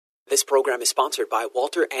This program is sponsored by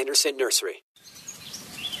Walter Anderson Nursery.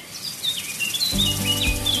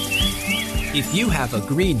 If you have a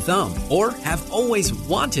green thumb or have always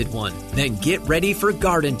wanted one, then get ready for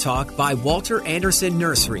Garden Talk by Walter Anderson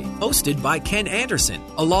Nursery, hosted by Ken Anderson,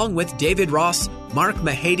 along with David Ross, Mark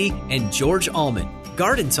Mahady, and George Allman.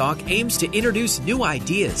 Garden Talk aims to introduce new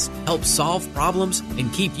ideas, help solve problems,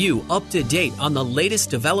 and keep you up to date on the latest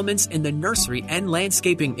developments in the nursery and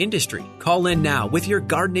landscaping industry. Call in now with your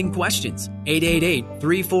gardening questions.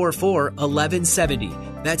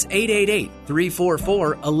 888-344-1170. That's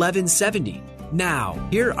 888-344-1170. Now,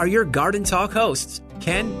 here are your Garden Talk hosts,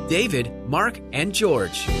 Ken, David, Mark, and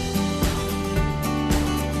George.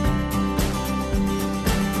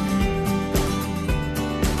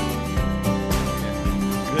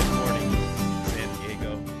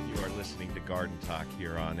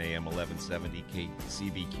 Here on AM 1170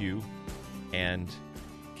 KCBQ and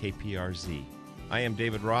KPRZ. I am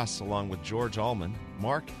David Ross, along with George Allman.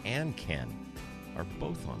 Mark and Ken are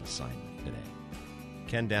both on assignment today.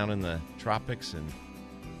 Ken down in the tropics and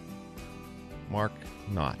Mark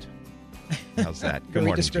not. How's that? Good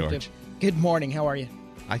morning, George. Good morning. How are you?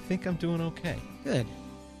 I think I'm doing okay. Good.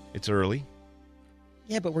 It's early.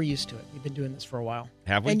 Yeah, but we're used to it. We've been doing this for a while.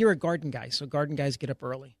 Have we? And you're a garden guy, so garden guys get up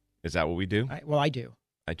early. Is that what we do? I do.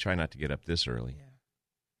 I try not to get up this early. Yeah.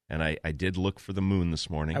 And I did look for the moon this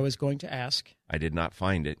morning. I was going to ask. I did not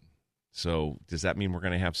find it. So does that mean we're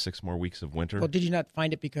going to have 6 more weeks of winter? Well, did you not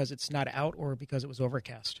find it because it's not out or because it was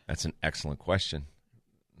overcast? That's an excellent question.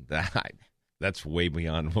 That's way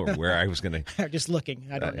beyond where I was going to. Just looking.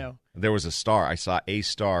 I don't know. There was a star. I saw a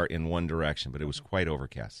star in one direction, but it was quite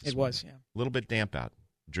overcast. It was, yeah. A little bit damp out.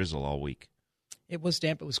 Drizzle all week. It was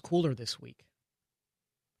damp. It was cooler this week.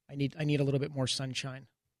 I need a little bit more sunshine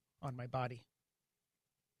on my body.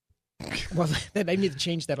 Well, I need to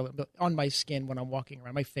change that a little bit on my skin when I'm walking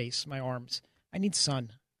around, my face, my arms. I need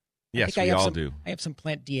sun. Yes, we all do. I have some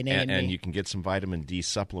plant DNA in me. And you can get some vitamin D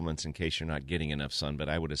supplements in case you're not getting enough sun. But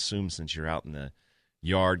I would assume since you're out in the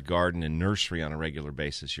yard, garden, and nursery on a regular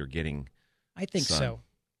basis, you're getting I think sun. so,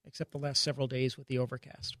 except the last several days with the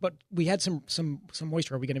overcast. But we had some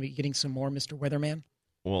moisture. Are we going to be getting some more, Mr. Weatherman?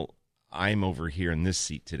 Well, I'm over here in this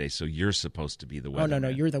seat today, so you're supposed to be the weather. Oh, no,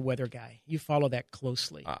 you're the weather guy. You follow that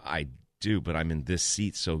closely. I do, but I'm in this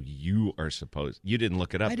seat, so you are supposed. You didn't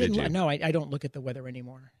look it up, did you? No, I don't look at the weather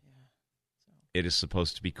anymore. Yeah. So. It is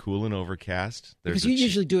supposed to be cool and overcast. Because you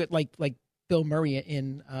usually do it like Bill Murray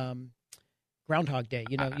in Groundhog Day.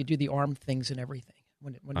 You know, you do the arm things and everything.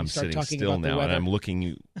 When I'm you start sitting talking still about now, the weather. and I'm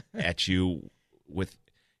looking at you with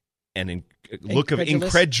an look of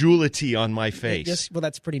Incredulous? incredulity on my face. Yes, well,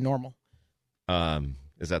 that's pretty normal.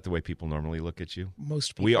 Is that the way people normally look at you?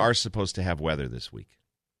 Most people. We are supposed to have weather this week.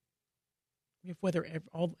 We have weather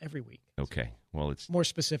every week. Okay. Well, it's more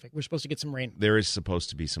specific. We're supposed to get some rain. There is supposed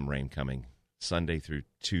to be some rain coming Sunday through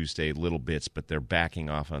Tuesday, little bits, but they're backing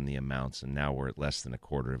off on the amounts, and now we're at less than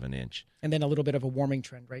 1/4 of an inch. And then a little bit of a warming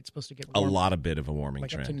trend, right? It's supposed to get warm, a lot of bit of a warming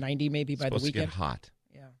like trend. Up to 90 maybe by the weekend. Supposed to get hot.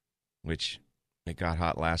 Yeah. Which it got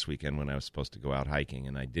hot last weekend when I was supposed to go out hiking,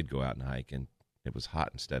 and I did go out and hike, and it was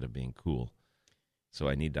hot instead of being cool. So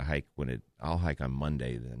I need to hike I'll hike on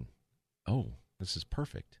Monday then. Oh, this is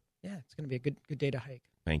perfect. Yeah, it's going to be a good day to hike.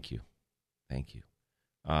 Thank you.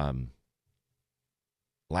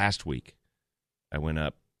 Last week, I went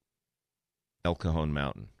up El Cajon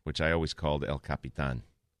Mountain, which I always called El Capitan.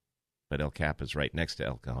 But El Cap is right next to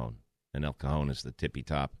El Cajon, and El Cajon is the tippy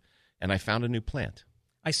top. And I found a new plant.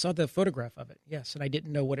 I saw the photograph of it, yes, and I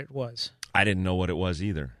didn't know what it was. I didn't know what it was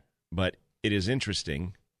either. But it is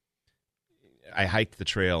interesting. I hiked the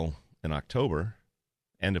trail in October,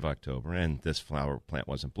 end of October, and this flower plant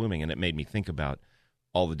wasn't blooming, and it made me think about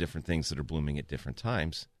all the different things that are blooming at different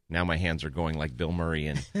times. Now my hands are going like Bill Murray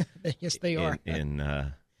in yes, they are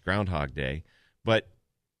in Groundhog Day, but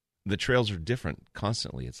the trails are different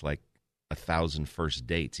constantly. It's like 1,000 first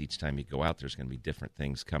dates each time you go out. There's going to be different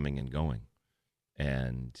things coming and going.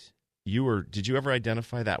 And did you ever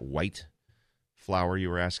identify that white flower you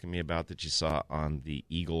were asking me about that you saw on the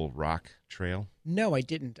Eagle Rock Trail? No, I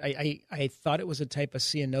didn't. I thought it was a type of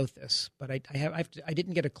ceanothus, but I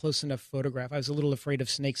didn't get a close enough photograph. I was a little afraid of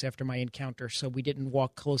snakes after my encounter, so we didn't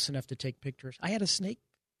walk close enough to take pictures. I had a snake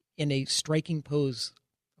in a striking pose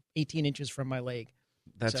 18 inches from my leg.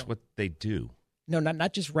 That's what they do. No,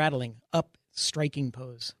 not just rattling, up striking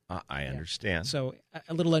pose. I understand. So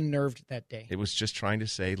a little unnerved that day. It was just trying to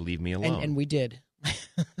say, leave me alone. And we did.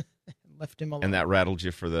 Left him alone. And that rattled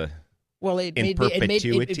you for the it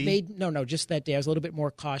perpetuity? made no, just that day. I was a little bit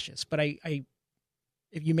more cautious. But I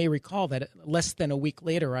if you may recall that less than a week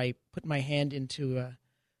later, I put my hand into a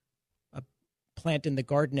plant in the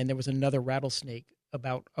garden, and there was another rattlesnake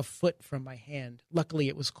about a foot from my hand. Luckily,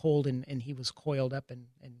 it was cold, and he was coiled up and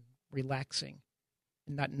relaxing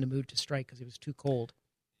and not in the mood to strike because it was too cold.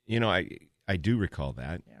 I do recall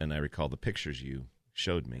that, and I recall the pictures you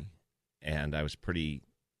showed me, and I was pretty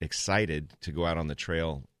excited to go out on the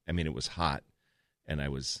trail. I mean, it was hot, and I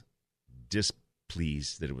was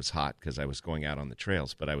displeased that it was hot because I was going out on the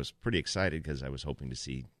trails, but I was pretty excited because I was hoping to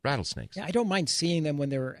see rattlesnakes. Yeah, I don't mind seeing them when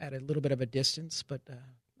they're at a little bit of a distance, but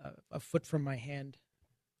a foot from my hand.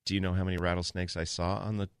 Do you know how many rattlesnakes I saw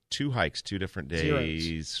on the 2 hikes, 2 different days?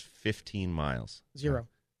 Zeros. 15 miles. Zero.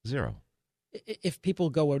 If people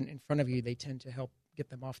go in front of you, they tend to help get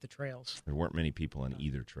them off the trails. There weren't many people on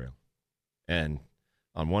either trail. And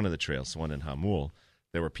on one of the trails, the one in Hamul,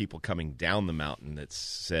 there were people coming down the mountain that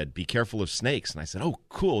said, "Be careful of snakes." And I said, "Oh,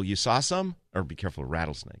 cool. You saw some?" Or "Be careful of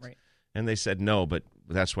rattlesnakes." Right. And they said, "No, but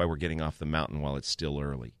that's why we're getting off the mountain while it's still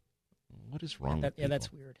early." What is wrong with people? Yeah,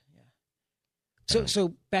 that's weird. Yeah.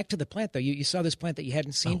 So back to the plant, though. You saw this plant that you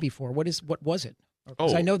hadn't seen before. What was it?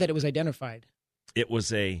 Because I know that it was identified. It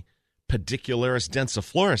was a Pedicularis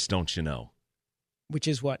densiflorus, don't you know? Which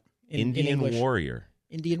is what? Indian warrior.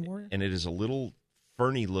 Indian warrior? And it is a little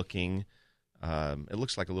ferny-looking, it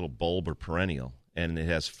looks like a little bulb or perennial, and it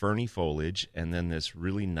has ferny foliage, and then this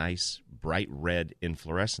really nice bright red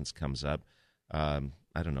inflorescence comes up,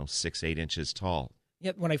 6-8 inches tall.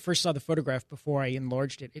 Yeah, when I first saw the photograph before I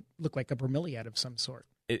enlarged it, it looked like a bromeliad of some sort.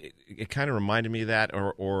 It kind of reminded me of that,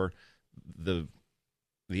 or the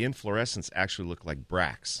inflorescence actually looked like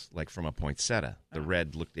bracts, like from a poinsettia. The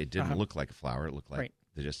red it didn't look like a flower; it looked like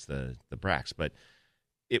just the bracts. But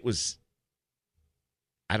it was,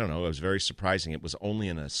 I don't know, it was very surprising. It was only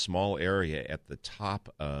in a small area at the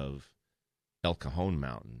top of El Cajon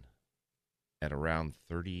Mountain, at around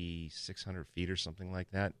 3,600 feet or something like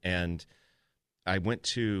that, and I went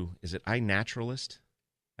to, is it iNaturalist?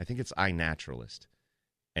 I think it's iNaturalist.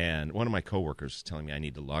 And one of my coworkers was telling me I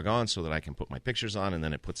need to log on so that I can put my pictures on, and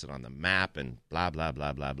then it puts it on the map and blah, blah,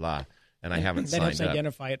 blah, blah, blah. And I haven't signed up. That helps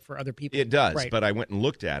identify it for other people. It does, right. But I went and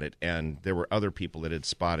looked at it, and there were other people that had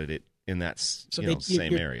spotted it in that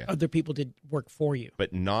same area. Other people did work for you. But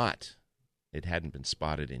it hadn't been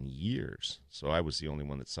spotted in years. So I was the only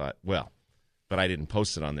one that saw it. Well, but I didn't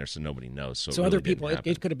post it on there, so nobody knows. So other people,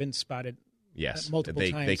 it could have been spotted. Yes, multiple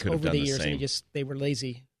times they could have over done the years, same. And they were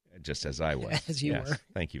lazy, just as I was. As you were.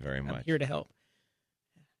 Thank you very much. I'm here to help.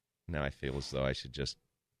 Now I feel as though I should just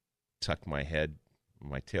tuck my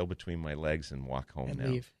tail between my legs and walk home and now.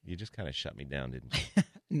 Leave. You just kind of shut me down, didn't you?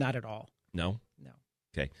 Not at all. No? No.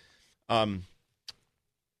 Okay.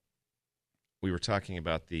 We were talking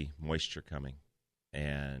about the moisture coming,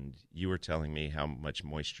 and you were telling me how much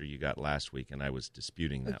moisture you got last week, and I was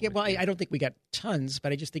disputing that. Yeah, well, I don't think we got tons,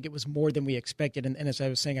 but I just think it was more than we expected. And as I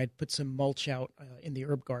was saying, I'd put some mulch out in the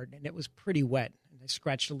herb garden, and it was pretty wet. And I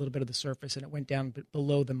scratched a little bit of the surface, and it went down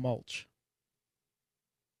below the mulch.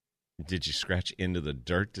 Did you scratch into the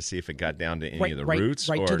dirt to see if it got down to any of the roots?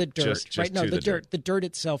 Right or to the dirt. Just no, to the dirt. The dirt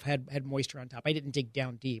itself had moisture on top. I didn't dig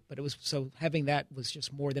down deep, but it was having that was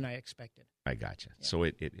just more than I expected. I gotcha. Yeah. So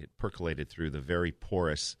it percolated through the very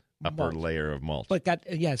porous upper mulch. Layer of mulch. But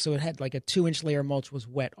so it had like a 2-inch layer of mulch was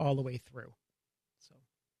wet all the way through. So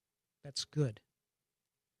that's good.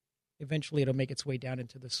 Eventually it'll make its way down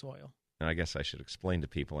into the soil. Now, I guess I should explain to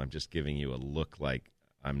people I'm just giving you a look like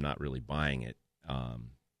I'm not really buying it.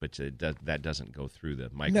 But that doesn't go through the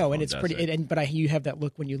microphone. No, and it's pretty. You have that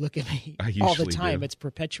look when you look at me all the time. Do. It's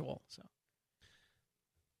perpetual. So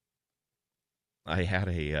I had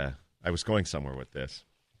I was going somewhere with this,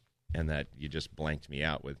 and that you just blanked me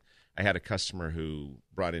out with. I had a customer who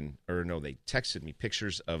they texted me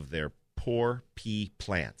pictures of their poor pea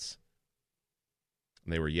plants.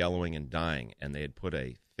 And they were yellowing and dying, and they had put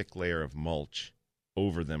a thick layer of mulch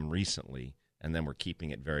over them recently, and then were keeping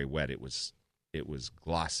it very wet. It was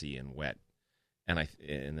glossy and wet, and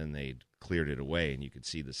then they cleared it away, and you could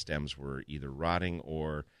see the stems were either rotting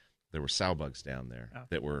or there were sow bugs down there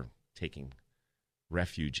that were taking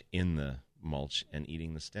refuge in the mulch and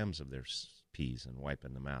eating the stems of their peas and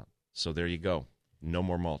wiping them out. So there you go. No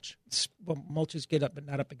more mulch. Well, mulch is good, but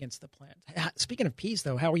not up against the plant. Speaking of peas,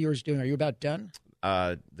 though, how are yours doing? Are you about done?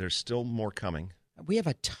 There's still more coming. We have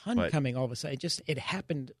a ton coming all of a sudden. It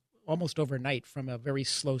happened almost overnight from a very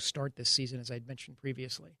slow start this season, as I'd mentioned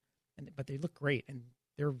previously. But they look great, and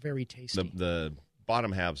they're very tasty. The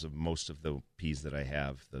bottom halves of most of the peas that I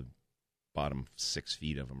have, the bottom 6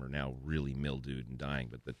 feet of them are now really mildewed and dying,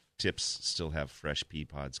 but the tips still have fresh pea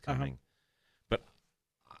pods coming. But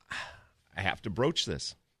I have to broach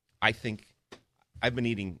this. I think I've been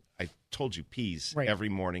eating, I told you, peas every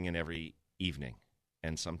morning and every evening,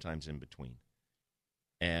 and sometimes in between.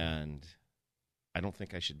 and I don't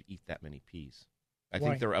think I should eat that many peas. I Why?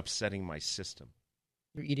 think they're upsetting my system.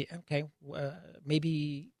 You're eating okay.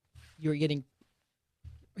 Maybe you're getting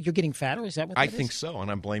fat, or is that what I that think is? so,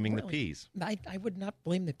 and I'm blaming the Really? peas. I would not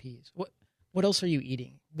blame the peas. What else are you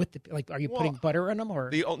eating with the like? Are you putting butter in them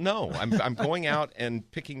or? No, I'm going out and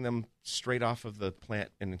picking them straight off of the plant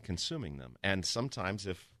and consuming them. And sometimes,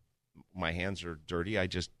 if my hands are dirty, I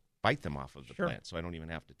just bite them off of the plant, so I don't even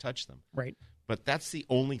have to touch them. Right. But that's the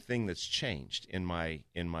only thing that's changed in my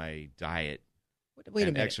diet Wait a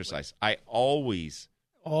and minute. exercise. I always.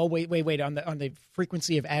 Oh, wait. On the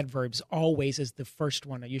frequency of adverbs, always is the first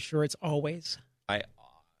one. Are you sure it's always?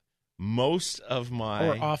 Most of my.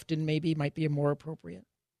 Or often maybe might be more appropriate.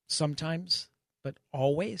 Sometimes, but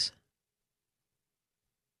always?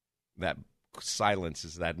 That silence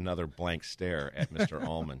is that another blank stare at Mr.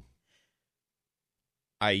 Allman.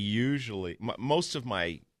 I usually. Most of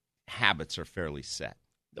my habits are fairly set.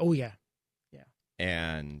 Oh, yeah. Yeah.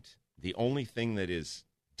 And the only thing that is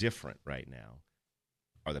different right now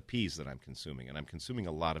are the peas that I'm consuming, and I'm consuming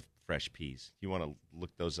a lot of fresh peas. You want to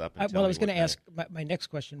look those up? And Well, I was going to ask. My next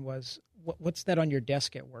question was, what's that on your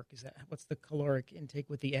desk at work? What's the caloric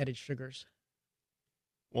intake with the added sugars?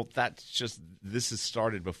 Well, that's just this has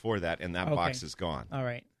started before that, and that box is gone. All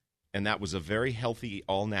right. And that was a very healthy,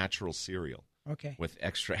 all-natural cereal. Okay. With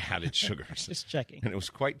extra added sugars. Just checking. And it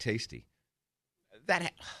was quite tasty.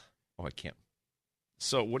 I can't.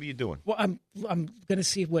 So, what are you doing? Well, I'm going to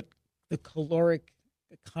see what the caloric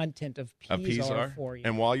content of peas are for you.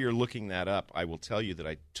 And while you're looking that up, I will tell you that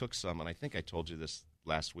I took some, and I think I told you this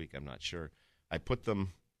last week, I'm not sure. I put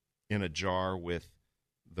them in a jar with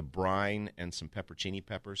the brine and some peppercini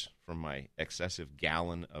peppers from my excessive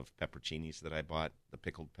gallon of pepperoncinis that I bought, the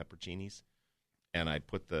pickled pepperoncinis, and I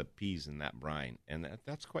put the peas in that brine, and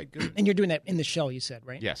that's quite good. And you're doing that in the shell, you said,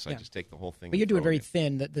 right? Yes, I just take the whole thing. But you're doing very it.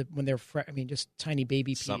 thin. When they're just tiny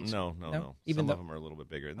baby peas. No. Even Some of them are a little bit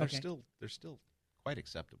bigger, and they're still quite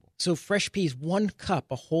acceptable. So fresh peas,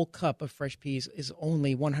 a whole cup of fresh peas is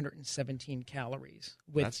only 117 calories.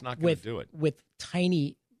 That's not going to do it. With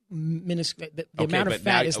tiny, minuscule, the amount of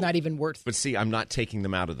fat is not even worth. But see, I'm not taking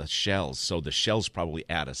them out of the shells, so the shells probably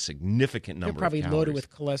add a significant number. They're probably of calories. loaded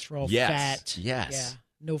with cholesterol, fat. Yes. Yeah.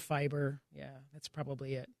 No fiber. Yeah, that's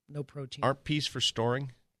probably it. No protein. Aren't peas for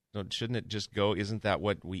storing? Shouldn't it just go? Isn't that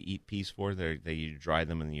what we eat peas for? You dry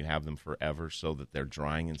them and you have them forever so that they're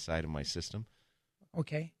drying inside of my system.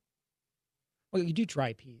 Okay. Well, you do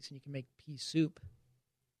dry peas, and you can make pea soup.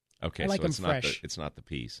 Okay, I like so them it's fresh. It's not the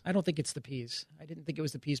peas. I don't think it's the peas. I didn't think it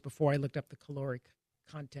was the peas before I looked up the caloric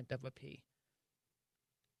content of a pea.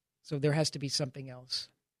 So there has to be something else.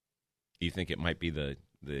 You think it might be the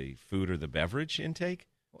food or the beverage intake?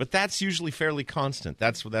 But that's usually fairly constant.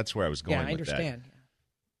 That's where I was going with that. Yeah, I understand.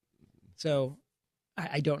 So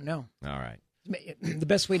I don't know. All right. The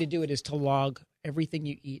best way to do it is to log everything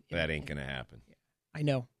you eat. That ain't going to happen. I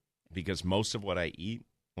know. Because most of what I eat,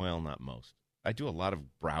 well, not most. I do a lot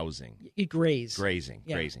of browsing. You graze. Grazing,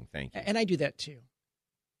 Yeah. thank you. And I do that too.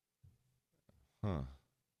 Huh.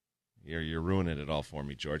 You're ruining it all for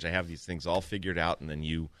me, George. I have these things all figured out, and then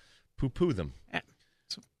you poo-poo them.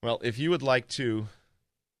 Well, if you would like to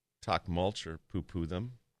talk mulch or poo-poo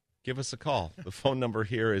them, give us a call. The phone number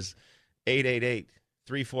here is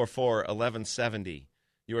 888-344-1170.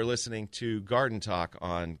 You are listening to Garden Talk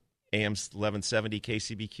on AM 1170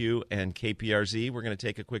 KCBQ and KPRZ. We're going to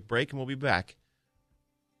take a quick break, and we'll be back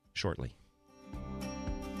shortly.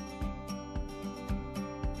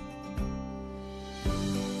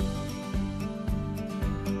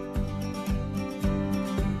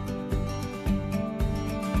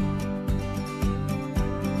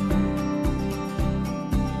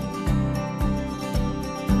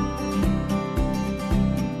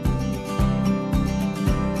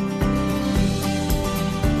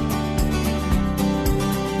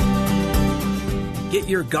 Get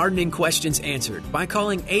your gardening questions answered by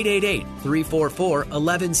calling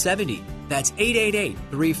 888-344-1170. That's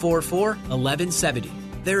 888-344-1170.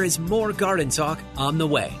 There is more garden talk on the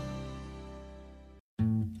way.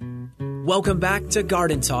 Welcome back to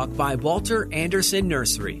Garden Talk by Walter Anderson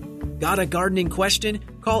Nursery. Got a gardening question?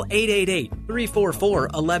 Call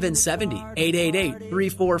 888-344-1170.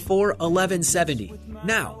 888-344-1170.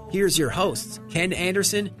 Now, here's your hosts, Ken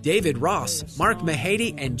Anderson, David Ross, Mark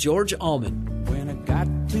Mahady, and George Allman. When I got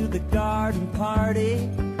to the garden party,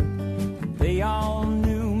 they all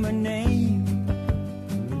knew my name.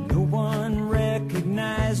 No one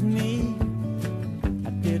recognized me. I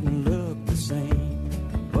didn't look the same,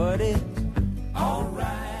 but it's all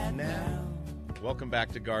right now. Welcome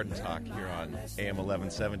back to Garden Talk here on AM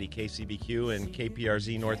 1170 KCBQ and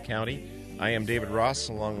KPRZ North County. I am David Ross,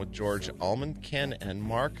 along with George Allman. Ken and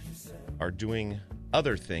Mark are doing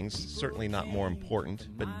other things, certainly not more important,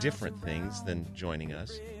 but different things than joining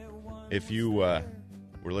us. If you were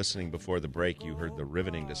listening before the break, you heard the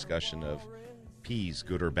riveting discussion of peas,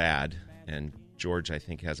 good or bad, and George, I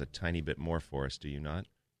think, has a tiny bit more for us, do you not?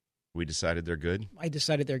 We decided they're good? I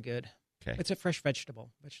decided they're good. Okay. It's a fresh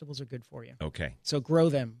vegetable. Vegetables are good for you. Okay. So grow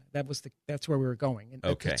them. That's where we were going. And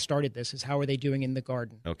Okay. that started this, is how are they doing in the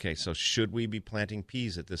garden? Okay, so should we be planting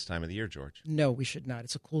peas at this time of the year, George? No, we should not.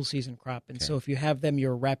 It's a cool season crop. And Okay. so if you have them,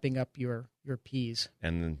 you're wrapping up your peas.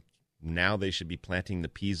 And then now they should be planting the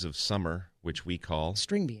peas of summer, which we call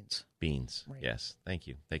String beans. beans. Right. Yes, thank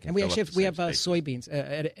you. They can And we fill actually up have, the we same have spaces.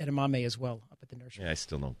 soybeans, edamame as well, up at the nursery. Yeah, I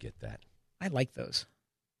still don't get that. I like those.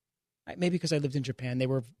 Maybe because I lived in Japan. They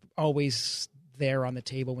were always there on the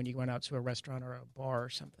table when you went out to a restaurant or a bar or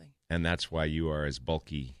something. And that's why you are as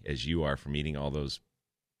bulky as you are from eating all those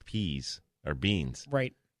peas or beans.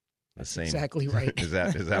 Right. The same. Exactly right. Is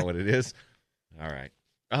that what it is? All right.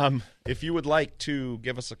 If you would like to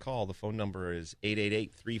give us a call, the phone number is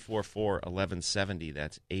 888-344-1170.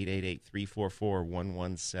 That's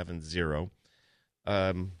 888-344-1170.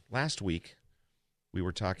 Last week, we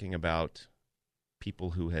were talking about people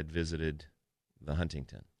who had visited the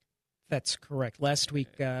Huntington. That's correct. Last week,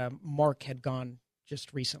 Mark had gone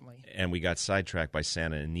just recently, And we got sidetracked by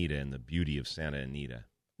Santa Anita and the beauty of Santa Anita.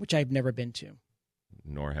 which I've never been to.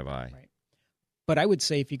 Nor have I. Right. But I would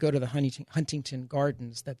say if you go to the Huntington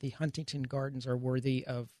Gardens, that the Huntington Gardens are worthy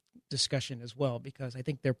of discussion as well, because I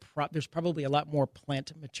think there's probably a lot more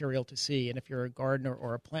plant material to see. And if you're a gardener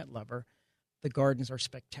or a plant lover, the gardens are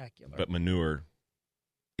spectacular. But manure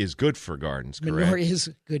is good for gardens, correct? Manure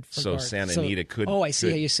is good for So gardens. Santa Anita could... Oh, I see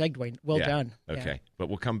could- how you segued. Well Yeah. done. Okay. Yeah. But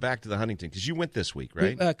we'll come back to the Huntington, because you went this week,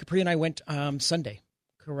 right? Capri and I went Sunday.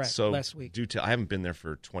 Correct. So last week. I haven't been there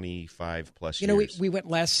for 25 plus You know, years. we went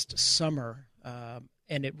last summer,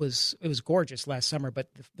 and it was gorgeous last summer, but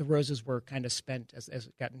the roses were kind of spent as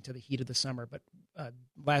it got into the heat of the summer. But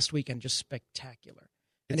last weekend, just spectacular.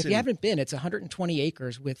 And if you haven't been, it's 120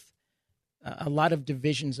 acres with a lot of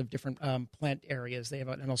divisions of different plant areas. They have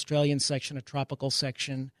an Australian section, a tropical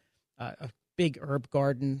section, a big herb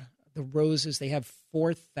garden. The roses, they have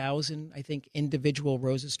 4,000, I think, individual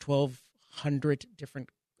roses, 1,200 different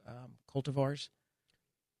cultivars.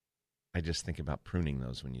 I just think about pruning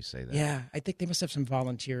those when you say that. Yeah, I think they must have some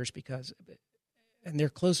volunteers and they're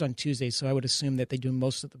closed on Tuesdays, so I would assume that they do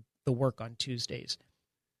most of the work on Tuesdays.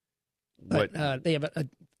 But they have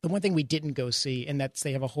the one thing we didn't go see, and that's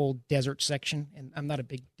they have a whole desert section, and I'm not a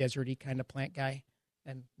big deserty kind of plant guy,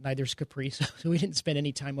 and neither's Capri, so we didn't spend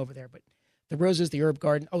any time over there. But the roses, the herb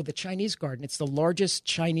garden, the Chinese garden. It's the largest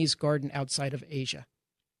Chinese garden outside of Asia.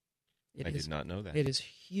 I did not know that. It is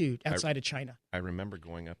huge outside of China. I remember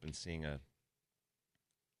going up and seeing a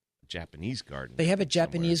Japanese garden. They have a somewhere.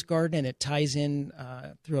 Japanese garden, and it ties in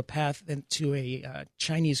through a path into a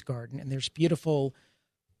Chinese garden. And there's beautiful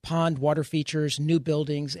pond, water features, new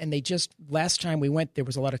buildings. And last time we went, there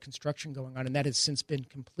was a lot of construction going on, and that has since been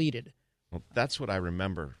completed. Well, that's what I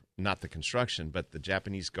remember. Not the construction, but the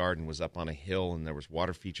Japanese garden was up on a hill, and there was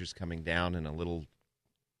water features coming down and a little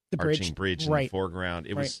arching bridge in the foreground.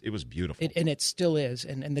 It was beautiful. And it still is.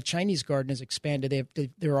 And the Chinese garden has expanded.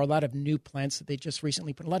 There are a lot of new plants that they just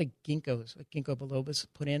recently put, a lot of ginkgos, like ginkgo bilobas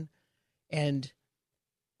put in, and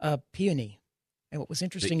peony. And what was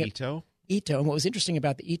interesting... The Ito? Ito. And what was interesting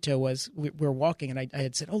about the Ito was we were walking, and I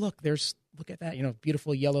had said, look at that,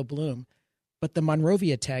 beautiful yellow bloom. But the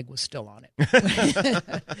Monrovia tag was still on it.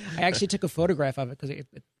 I actually took a photograph of it because it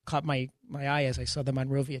caught my eye as I saw the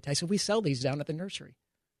Monrovia tag. So we sell these down at the nursery.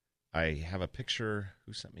 I have a picture.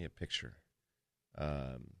 Who sent me a picture?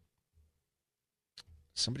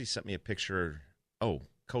 Somebody sent me a picture. Oh,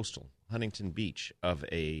 Coastal Huntington Beach of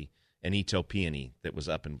an Ito peony that was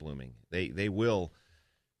up and blooming. They will.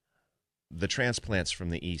 The transplants from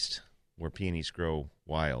the east, where peonies grow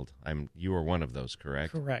wild. You are one of those,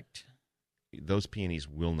 correct? Correct. Those peonies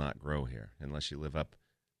will not grow here unless you live up,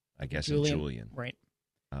 I guess, in Julian. Right.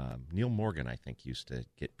 Neil Morgan, I think, used to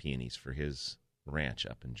get peonies for his ranch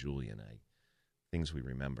up in Julian. Things we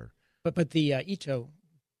remember. But the Ito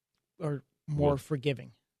are more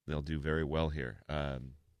forgiving. They'll do very well here.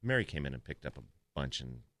 Mary came in and picked up a bunch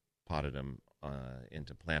and potted them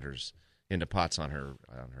into pots on her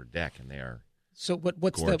deck, and they are So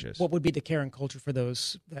what's gorgeous. What would be the care and culture for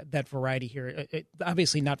that variety here?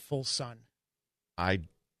 Obviously not full sun. I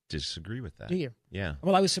disagree with that. Do you? Yeah.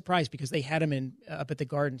 Well, I was surprised because they had them up at the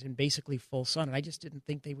gardens in basically full sun, and I just didn't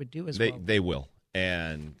think they would do as well. They will,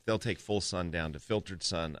 and they'll take full sun down to filtered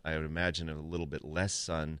sun. I would imagine a little bit less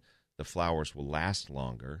sun, the flowers will last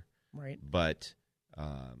longer. Right. But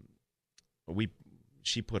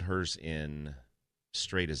she put hers in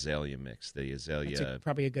straight azalea mix, the azalea That's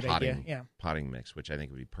probably a good potting, idea. Yeah. potting mix, which I think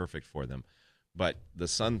would be perfect for them. But the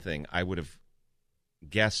sun thing, I would have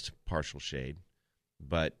guessed partial shade,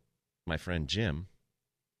 but my friend Jim,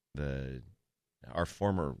 our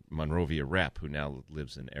former Monrovia rep, who now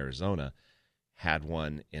lives in Arizona, had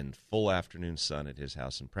one in full afternoon sun at his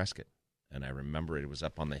house in Prescott. And I remember it was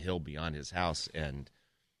up on the hill beyond his house, and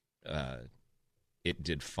it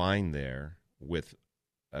did fine there with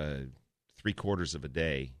 3/4 of a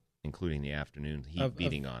day, including the afternoon heat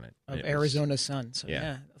beating on it. Of Arizona sun. So,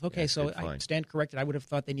 yeah. Okay, Yeah, so I stand corrected. I would have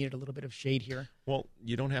thought they needed a little bit of shade here. Well,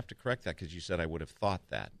 you don't have to correct that because you said I would have thought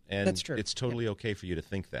that. And that's true. It's totally okay for you to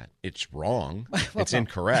think that. It's wrong. It's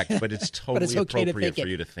incorrect, but it's totally but it's okay appropriate to for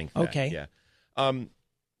you to think that. Okay. Yeah.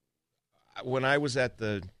 When I was at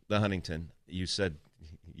the Huntington, you said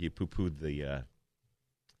you poo-pooed the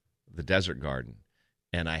desert garden.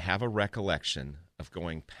 And I have a recollection of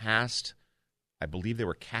going past, I believe they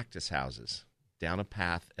were cactus houses, down a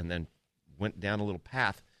path, and then went down a little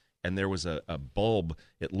path, and there was a bulb.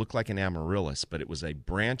 It looked like an amaryllis, but it was a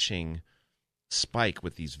branching spike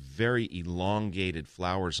with these very elongated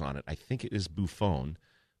flowers on it. I think it is Buffon,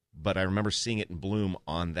 but I remember seeing it in bloom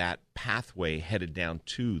on that pathway headed down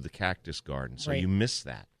to the cactus garden. So Right. you missed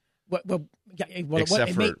that.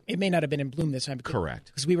 It may not have been in bloom this time. Correct.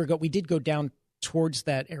 Because we did go down towards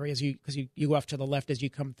that area because you go off to the left as you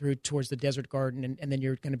come through towards the desert garden, and then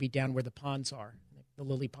you're going to be down where the ponds are, the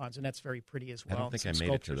lily ponds, and that's very pretty as well. I don't think I Some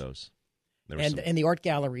made it to sculptures. those. And the art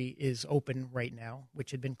gallery is open right now, which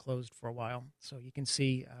had been closed for a while, so you can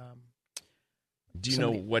see. Do you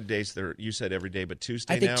know what days they're? You said every day, but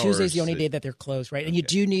Tuesday. I think now, Tuesday's or the only is day it- that they're closed, right? And you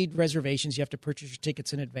do need reservations. You have to purchase your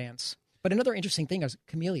tickets in advance. But another interesting thing is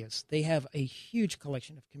camellias. They have a huge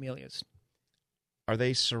collection of camellias. Are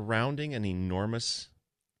they surrounding an enormous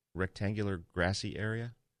rectangular grassy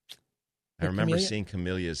area? I remember seeing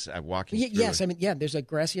camellias walking through Yes, it. there's a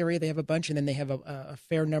grassy area. They have a bunch, and then they have a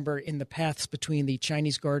fair number in the paths between the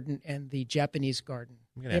Chinese garden and the Japanese garden.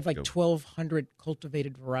 They have like 1,200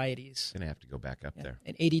 cultivated varieties. I'm going to have to go back up there.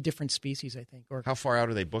 And 80 different species, I think. Or How far out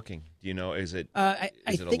are they booking? Do you know? Is it? I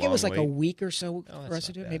think it was like a week or so Oh, for us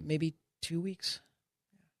to that's do. not bad. Maybe 2 weeks.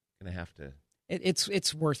 Going to have to.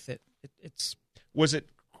 It's worth it.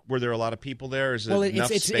 Were there a lot of people there? Is it Well,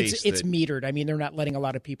 enough space? it's metered. I mean, they're not letting a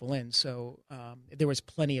lot of people in, so there was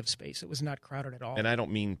plenty of space. It was not crowded at all. And I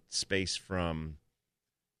don't mean space from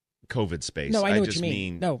COVID space. No, I know what just you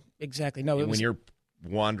mean. No, exactly. No, when you're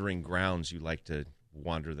wandering grounds, you like to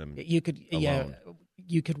wander them. You could, alone.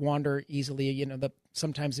 you could wander easily. You know,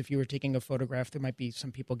 sometimes if you were taking a photograph, there might be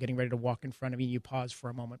some people getting ready to walk in front of you. You pause for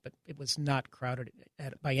a moment, but it was not crowded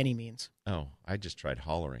by any means. Oh, I just tried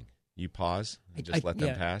hollering. You pause and just let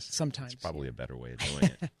them pass? Sometimes. It's probably a better way of doing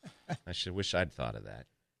it. I wish I'd thought of that.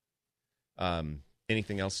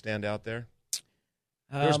 Anything else stand out there?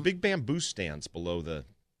 There's big bamboo stands below the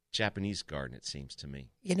Japanese garden, it seems to me.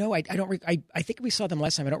 You know, I don't. I think we saw them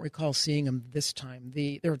last time. I don't recall seeing them this time.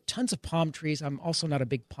 There are tons of palm trees. I'm also not a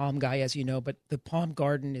big palm guy, as you know, but the palm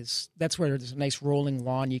garden that's where there's a nice rolling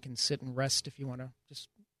lawn. You can sit and rest if you want to just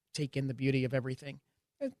take in the beauty of everything.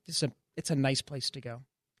 It's a nice place to go.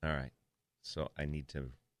 All right. So I need to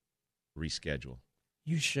reschedule.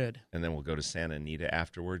 You should. And then we'll go to Santa Anita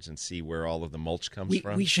afterwards and see where all of the mulch comes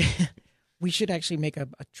from. We should actually make a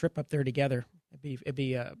trip up there together. It'd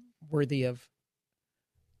be worthy of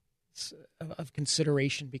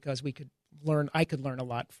consideration because I could learn a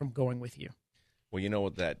lot from going with you. Well, you know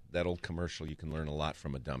what that old commercial, you can learn a lot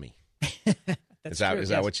from a dummy. Is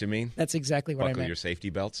that what you mean? That's exactly what I meant. Buckle your safety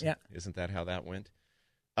belts? Yeah. Isn't that how that went?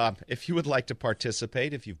 If you would like to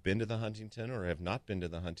participate, if you've been to the Huntington or have not been to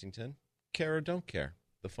the Huntington, care or don't care,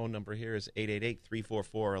 the phone number here is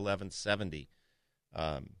 888-344-1170.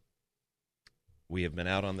 We have been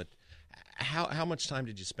out on the... How much time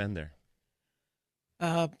did you spend there?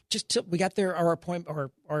 Just till we got there. Our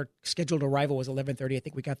appointment, our scheduled arrival was 11:30. I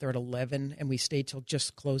think we got there at 11, and we stayed till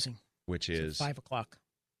just closing, which is 5:00.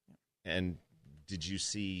 And did you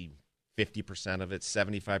see 50% of it,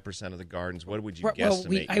 75% of the gardens? What would you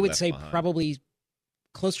guesstimate? I would say probably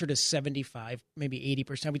closer to 75, maybe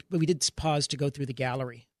 80%. We did pause to go through the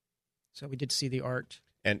gallery, so we did see the art.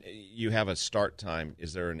 And you have a start time.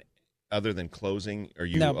 Is there other than closing, are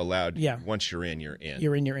you allowed? Yeah. Once you're in, you're in.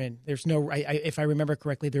 You're in. You're in. There's no. If I remember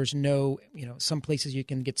correctly, there's no. Some places you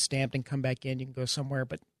can get stamped and come back in. You can go somewhere,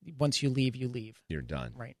 but once you leave, you leave. You're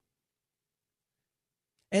done. Right.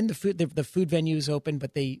 And the food venue is open,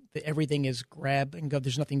 but everything is grab and go.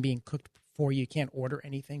 There's nothing being cooked for you. You can't order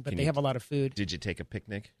anything, but Can they you- have a lot of food. Did you take a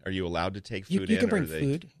picnic? Are you allowed to take You, food you in? can or bring are they-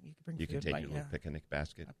 food. You can bring You food. can take like, your little picnic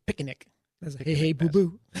basket. picnic. That's a hey, Picnic hey, boo,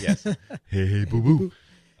 boo. Yes. Hey, boo, boo.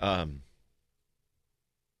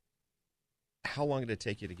 How long did it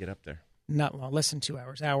take you to get up there? Not long, less than 2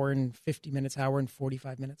 hours. Hour and 50 minutes, hour and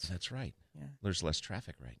 45 minutes. That's right. Yeah. There's less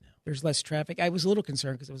traffic right now. There's less traffic. I was a little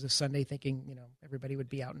concerned because it was a Sunday thinking, everybody would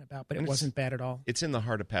be out and about, but And it wasn't bad at all. It's in the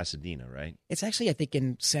heart of Pasadena, right? It's actually, I think,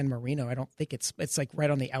 in San Marino. I don't think it's like right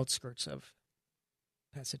on the outskirts of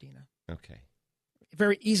Pasadena. Okay.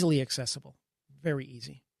 Very easily accessible. Very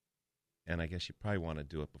easy. And I guess you probably want to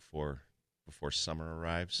do it before summer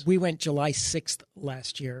arrives. We went July 6th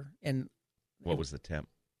last year, and What was the temp?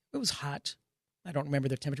 it was hot. I don't remember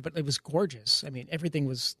the temperature, but it was gorgeous. I mean, everything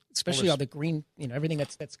was, especially there's- all the green, everything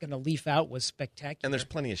that's going to leaf out was spectacular. And there's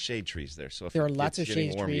plenty of shade trees there. So if There are it lots gets of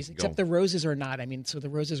getting shade warm, you trees, can except go. the roses are not. I mean, so the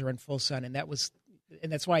roses are in full sun, and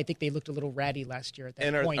that's why I think they looked a little ratty last year at that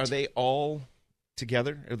And point. are they all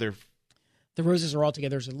together? Are there? The roses are all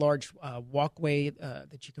together. There's a large walkway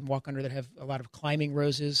that you can walk under that have a lot of climbing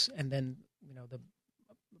roses, and then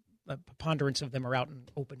the preponderance of them are out in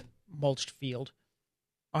open mulched field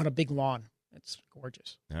on a big lawn. It's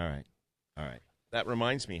gorgeous. All right. That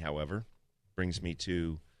reminds me, however, brings me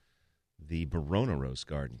to the Barona Rose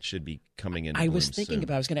Garden. Should be coming in. I was thinking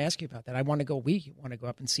about. I was going to ask you about that. We want to go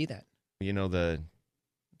up and see that.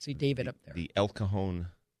 See David up there. The El Cajon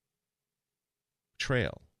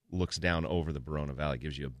Trail looks down over the Barona Valley,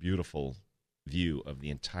 gives you a beautiful view of the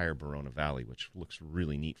entire Barona Valley, which looks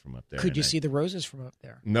really neat from up there. Could you see the roses from up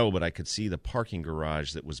there? No, but I could see the parking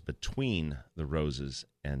garage that was between the roses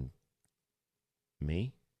and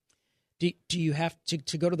me. Do you have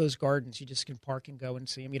to go to those gardens? You just can park and go and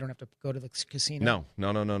see them. You don't have to go to the casino. No.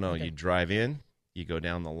 Okay. You drive in, you go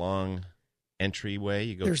down the long entryway,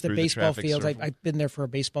 you go There's the through baseball traffic fields. circle. I've been there for a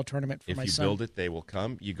baseball tournament for If my you son. build it, they will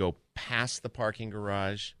come. You go past the parking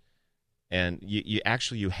garage, and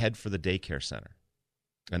you head for the daycare center.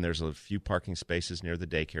 And there's a few parking spaces near the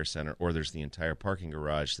daycare center, or there's the entire parking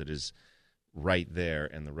garage that is right there,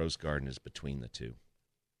 and the rose garden is between the two.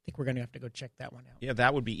 I think we're going to have to go check that one out. Yeah,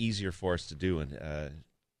 that would be easier for us to do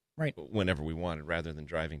Right. whenever we wanted, rather than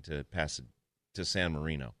driving to San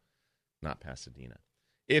Marino, not Pasadena.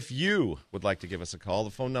 If you would like to give us a call, the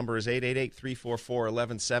phone number is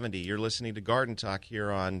 888-344-1170. You're listening to Garden Talk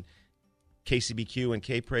here on KCBQ and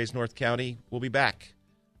K-Praise North County. We'll be back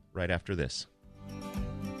right after this.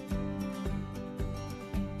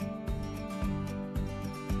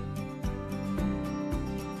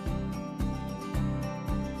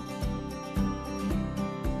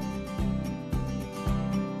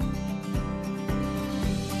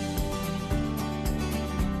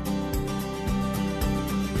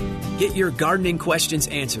 Get your gardening questions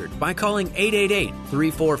answered by calling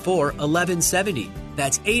 888-344-1170.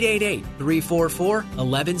 That's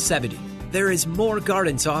 888-344-1170. There is more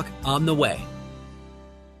garden talk on the way.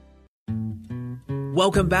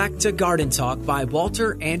 Welcome back to Garden Talk by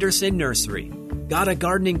Walter Anderson Nursery. Got a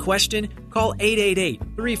gardening question? Call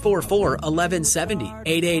 888-344-1170.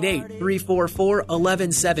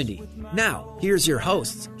 888-344-1170. Now, here's your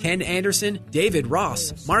hosts, Ken Anderson, David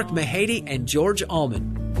Ross, Mark Mahady, and George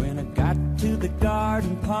Allman. When I got to the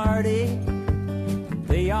garden party,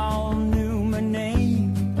 they all knew my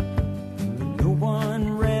name. No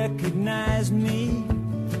one recognized me.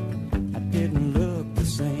 I didn't look the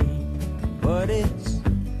same, but it's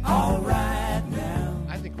all right now.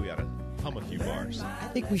 I think we ought to hum a few bars. I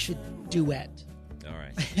think we should duet. All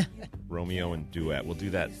right. Romeo and duet. We'll do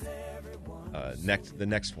that the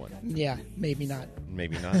next one. Yeah, maybe not.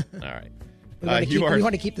 Maybe not? All right. We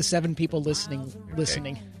want to keep the 7 people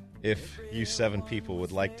listening. If you 7 people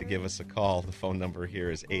would like to give us a call, the phone number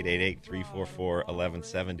here is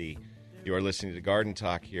 888-344-1170. You are listening to Garden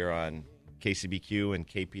Talk here on KCBQ and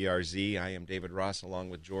KPRZ. I am David Ross along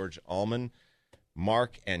with George Allman.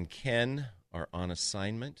 Mark and Ken are on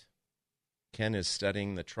assignment. Ken is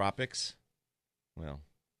studying the tropics. Well,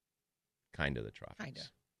 kind of the tropics. Kind of.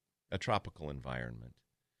 A tropical environment.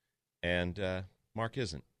 And Mark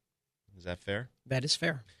isn't. Is that fair? That is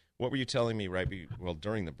fair. What were you telling me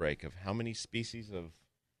during the break of how many species of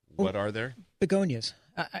what are there? Begonias.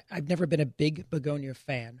 I've never been a big begonia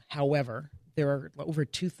fan. However, there are over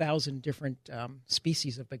 2,000 different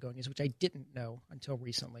species of begonias, which I didn't know until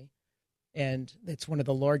recently. And it's one of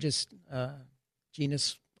the largest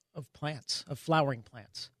genus of plants, of flowering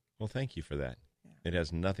plants. Well, thank you for that. Yeah. It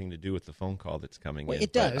has nothing to do with the phone call that's coming in.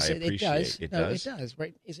 It does. I appreciate it does. It does,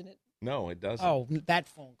 right? Isn't it? No, it doesn't. Oh, that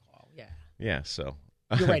phone call, yeah. Yeah, so.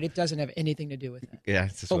 You're right. It doesn't have anything to do with that. Yeah,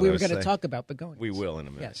 but we were going to talk about begonias. We will in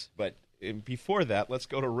a minute. Yes. But before that, let's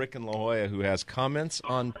go to Rick in La Jolla, who has comments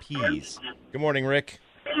on peas. Good morning, Rick.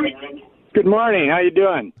 Good morning. How you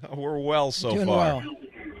doing? Oh, we're well so Doing far. well.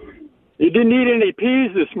 You didn't eat any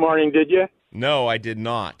peas this morning, did you? No, I did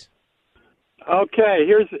not. Okay,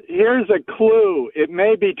 here's a clue. It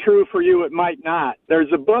may be true for you, it might not.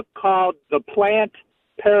 There's a book called The Plant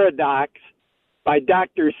Paradox by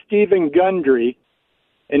Dr. Stephen Gundry,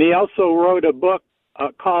 and he also wrote a book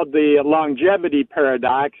called The Longevity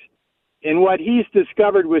Paradox. And what he's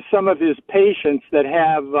discovered with some of his patients that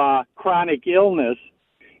have chronic illness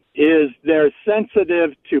is they're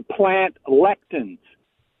sensitive to plant lectins.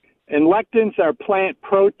 And lectins are plant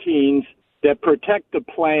proteins that protect the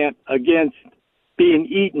plant against being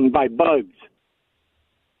eaten by bugs.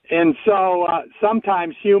 And so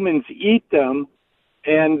sometimes humans eat them,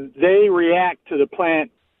 and they react to the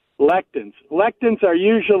plant lectins. Lectins are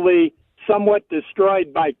usually somewhat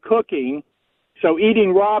destroyed by cooking, so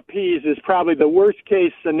eating raw peas is probably the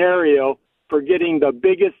worst-case scenario for getting the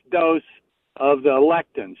biggest dose of the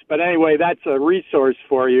lectins. But anyway, that's a resource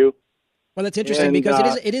for you. Well, that's interesting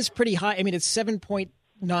because it is pretty high. I mean, it's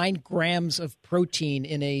 7.9 grams of protein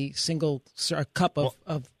in a single cup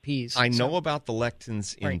of peas. I know about the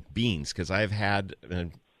lectins in beans because I've had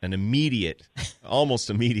an immediate, almost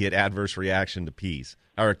immediate adverse reaction to peas,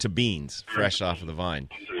 or to beans fresh off of the vine.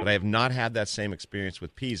 But I have not had that same experience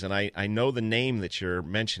with peas. And I know the name that you're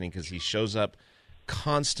mentioning because he shows up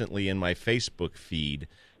constantly in my Facebook feed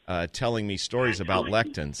telling me stories about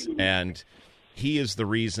lectins. And he is the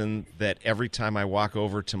reason that every time I walk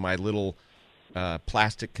over to my little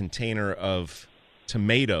plastic container of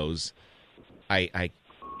tomatoes, I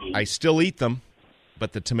still eat them,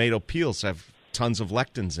 but the tomato peels have tons of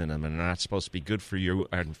lectins in them, and they're not supposed to be good for you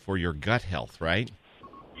and for your gut health, right?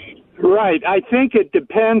 Right. I think it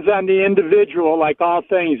depends on the individual, like all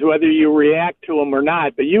things, whether you react to them or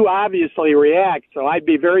not. But you obviously react, so I'd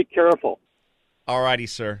be very careful. All righty,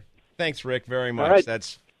 sir. Thanks, Rick, very much. Right.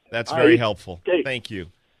 That's very helpful. Thank you.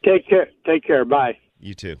 Take care. Take care. Bye.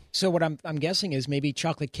 You too. So what I'm guessing is maybe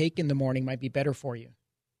chocolate cake in the morning might be better for you.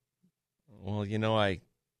 Well, I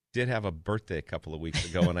did have a birthday a couple of weeks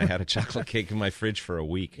ago, and I had a chocolate cake in my fridge for a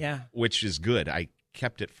week, which is good. I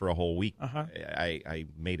kept it for a whole week. Uh-huh. I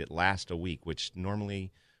made it last a week, which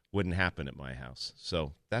normally wouldn't happen at my house.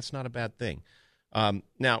 So that's not a bad thing.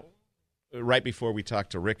 Now, right before we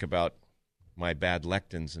talked to Rick about my bad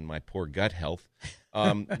lectins and my poor gut health,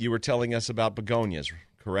 you were telling us about begonias,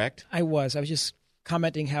 correct? I was just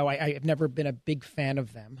commenting how I've never been a big fan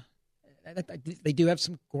of them. They do have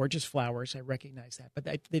some gorgeous flowers. I recognize that, but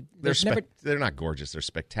they're not gorgeous. They're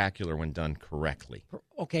spectacular when done correctly.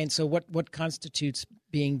 Okay, and so what constitutes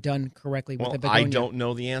being done correctly with a begonia? I don't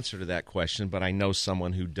know the answer to that question, but I know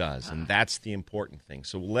someone who does, and that's the important thing.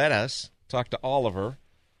 So let us talk to Oliver,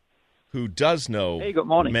 who does know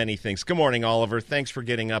many things. Good morning, Oliver. Thanks for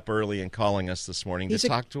getting up early and calling us this morning to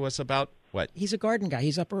talk to us about what? He's a garden guy.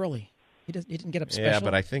 He's up early. He didn't get up special. Yeah,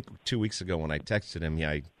 but I think 2 weeks ago when I texted him,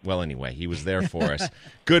 anyway, he was there for us.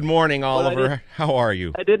 Good morning, Oliver. How are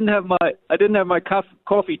you? I didn't have my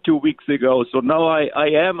coffee 2 weeks ago, so now I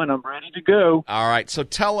am, and I'm ready to go. All right, so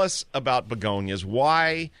tell us about begonias.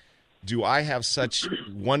 Why do I have such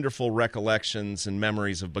wonderful recollections and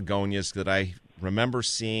memories of begonias that I remember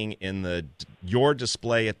seeing in your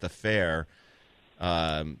display at the fair?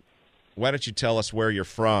 Why don't you tell us where you're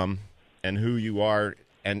from and who you are,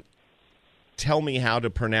 and tell me how to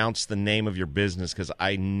pronounce the name of your business, because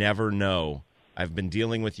I never know. I've been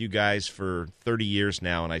dealing with you guys for 30 years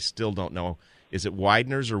now, and I still don't know. Is it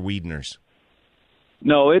Widener's or Wiedner's?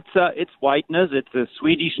 No, it's Widener's. It's a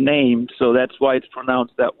Swedish name, so that's why it's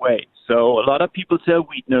pronounced that way. So a lot of people say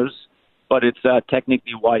Wiedner's, but it's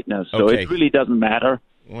technically Widener's. So Okay. It really doesn't matter.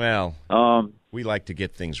 Well, we like to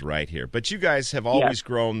get things right here. But you guys have always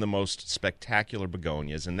grown the most spectacular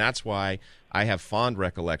begonias, and that's why I have fond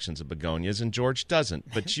recollections of begonias, and George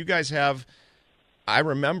doesn't. But you guys have, I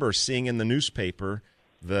remember seeing in the newspaper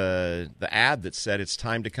the ad that said it's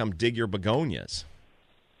time to come dig your begonias.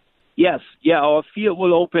 Yes, our field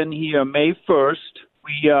will open here May 1st.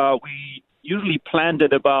 We usually plant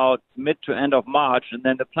it about mid to end of March, and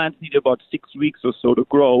then the plants need about 6 weeks or so to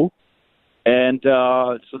grow. And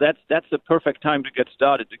so that's the perfect time to get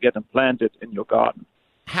started, to get them planted in your garden.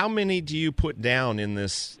 How many do you put down in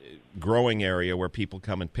this growing area where people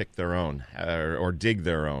come and pick their own or dig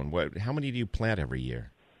their own? How many do you plant every year?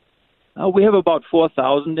 We have about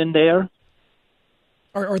 4,000 in there.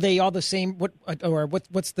 Are they all the same?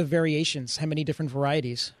 What's the variations? How many different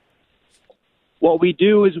varieties? What we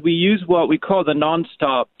do is we use what we call the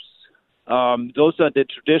non-stops. Those are the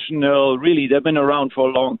traditional, really, they've been around for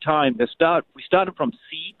a long time. We started from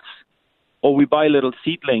seeds, or we buy little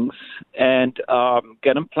seedlings and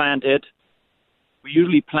get them planted. We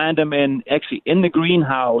usually plant them in the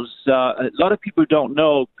greenhouse. A lot of people don't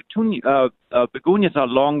know begonias are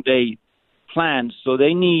long day plants, so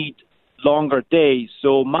they need longer days.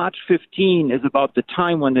 So March 15 is about the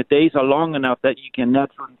time when the days are long enough that you can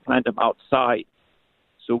naturally plant them outside.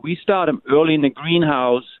 So we start them early in the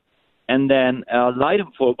greenhouse and then light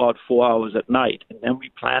them for about 4 hours at night, and then we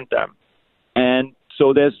plant them. And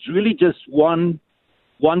so there's really just one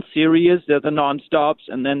series. They're the nonstops,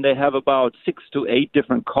 and then they have about 6 to 8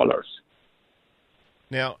 different colors.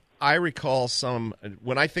 Now, I recall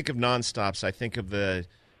when I think of nonstops, I think of the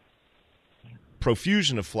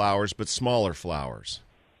profusion of flowers, but smaller flowers.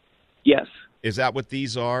 Yes. Is that what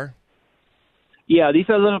these are? Yeah, these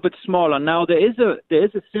are a little bit smaller. Now, there is a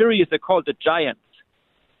series they're called the Giants,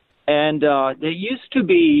 and they used to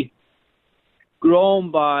be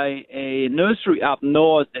grown by a nursery up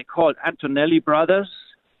north they called Antonelli Brothers,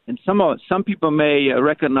 and some people may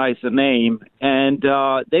recognize the name. And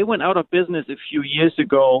they went out of business a few years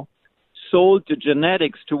ago, sold the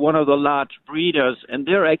genetics to one of the large breeders, and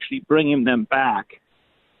they're actually bringing them back.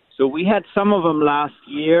 So we had some of them last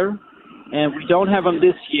year, and we don't have them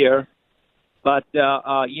this year. But,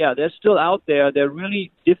 they're still out there. They're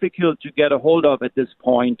really difficult to get a hold of at this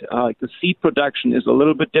point. The seed production is a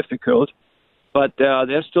little bit difficult, but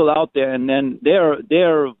they're still out there. And then they're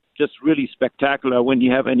just really spectacular when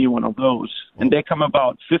you have any one of those. And they come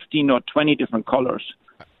about 15 or 20 different colors.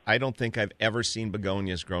 I don't think I've ever seen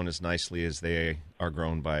begonias grown as nicely as they are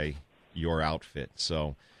grown by your outfit.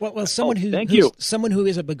 So, someone who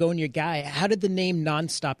is a begonia guy, how did the name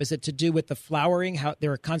Nonstop? Is it to do with the flowering? How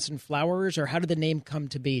there are constant flowers, or how did the name come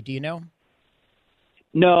to be? Do you know?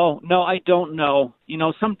 No, I don't know. You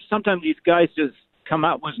know, sometimes these guys just come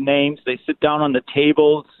up with names. They sit down on the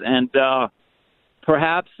tables, and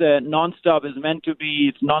perhaps Nonstop is meant to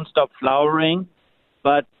be it's nonstop flowering.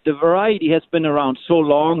 But the variety has been around so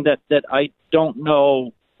long that I don't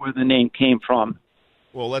know where the name came from.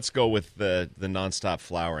 Well, let's go with the nonstop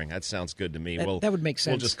flowering. That sounds good to me. That would make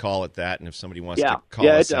sense. We'll just call it that, and if somebody wants to call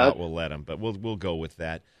us out, we'll let them. But we'll go with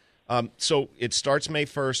that. So it starts May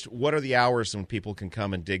 1st. What are the hours when people can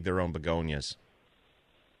come and dig their own begonias?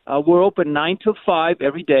 We're open 9 to 5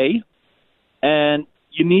 every day, and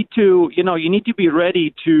you need to be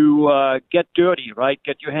ready to get dirty, right?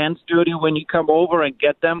 Get your hands dirty when you come over and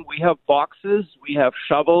get them. We have boxes, we have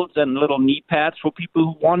shovels and little knee pads for people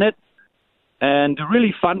who want it. And the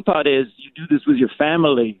really fun part is you do this with your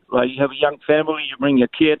family, right? You have a young family, you bring your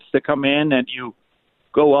kids to come in, and you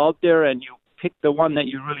go out there and you pick the one that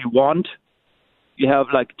you really want. You have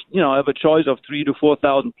have a choice of 3,000 to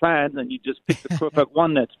 4,000 plants, and you just pick the perfect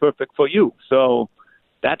one that's perfect for you. So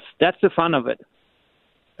that's the fun of it.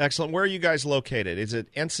 Excellent. Where are you guys located? Is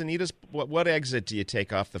it Encinitas? What exit do you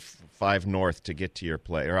take off the 5 North to get to your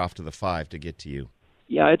place, or off to the 5 to get to you?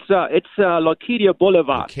 Yeah, it's Leucadia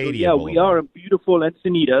Boulevard. Boulevard. We are in beautiful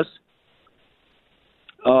Encinitas,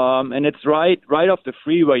 and it's right off the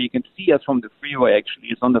freeway. You can see us from the freeway. Actually,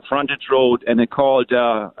 it's on the frontage road, and it's called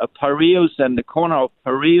Pareus, and the corner of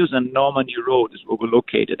Pareus and Normandy Road is where we're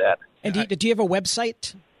located at. And do you have a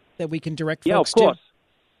website that we can direct folks to? Yeah, of course.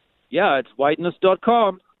 Yeah, it's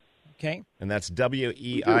whiteness.com. Okay. And that's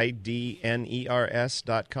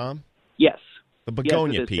WEIDNERS.com? Yes. The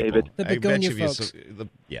begonia people. David. The begonia folks.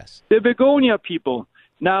 Yes. The begonia people.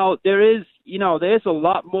 Now, there's a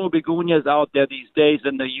lot more begonias out there these days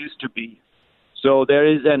than there used to be. So there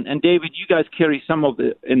is, and David, you guys carry some of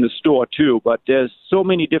it in the store too, but there's so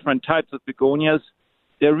many different types of begonias.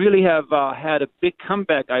 They really have had a big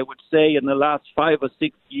comeback, I would say, in the last 5 or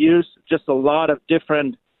 6 years. Just a lot of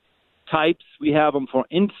different types. We have them for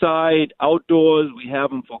inside, outdoors. We have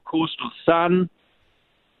them for coastal sun.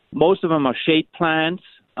 Most of them are shade plants,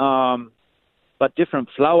 but different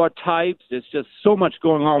flower types. There's just so much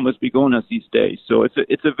going on with begonias these days. So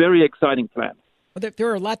it's a very exciting plant. Well, there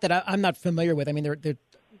are a lot that I'm not familiar with. I mean,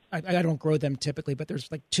 I don't grow them typically, but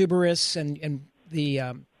there's like tuberous and the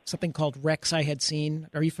something called Rex I had seen.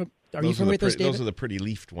 Are you familiar with those, David? Those are the pretty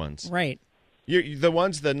leafed ones. Right.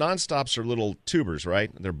 The nonstops are little tubers,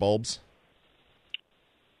 right? They're bulbs.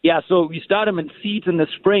 Yeah, so we start them in seeds in the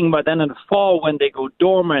spring, but then in the fall when they go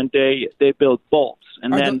dormant, they build bulbs.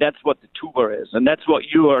 And that's what the tuber is. And that's what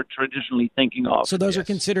you are traditionally thinking of. So those are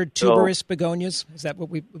considered tuberous begonias? Is that what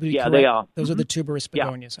we yeah, correct? They are. Those are the tuberous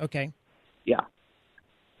begonias. Yeah. Okay. Yeah.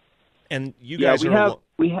 And you guys Go ahead.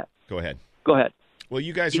 Go ahead. Well,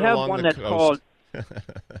 you guys are along the coast.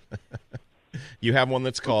 You have one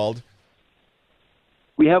that's called?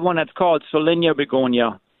 We have one that's called Solenia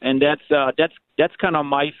begonia. and that's kind of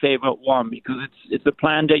my favorite one because it's a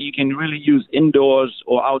plant that you can really use indoors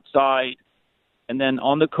or outside, and then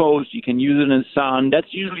on the coast you can use it in the sun.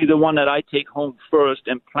 That's usually the one that I take home first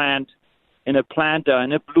and plant in a planter,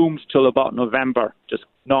 and it blooms till about November, just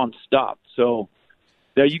nonstop. So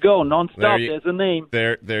there you go, nonstop. There's a name.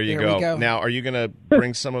 There you go. Now, are you going to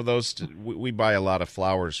bring some of those? We buy a lot of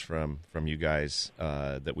flowers from you guys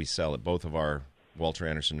that we sell at both of our Walter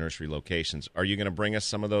Anderson Nursery locations. Are you going to bring us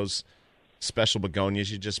some of those special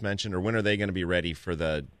begonias you just mentioned, or when are they going to be ready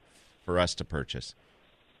for us to purchase?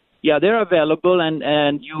 Yeah, they're available,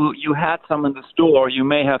 and you had some in the store. You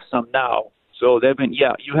may have some now. So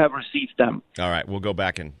you have received them. All right, we'll go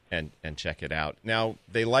back and check it out. Now,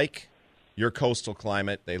 they like your coastal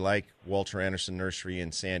climate. They like Walter Anderson Nursery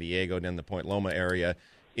in San Diego and in the Point Loma area.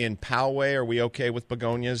 In Poway, are we okay with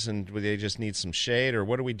begonias, and do they just need some shade, or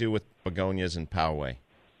what do we do with begonias in Poway?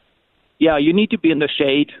 Yeah, you need to be in the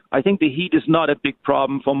shade. I think the heat is not a big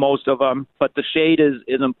problem for most of them, but the shade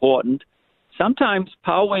is important. Sometimes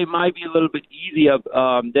Poway might be a little bit easier.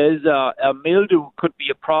 There's a mildew could be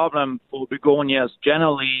a problem for begonias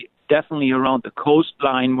generally, definitely around the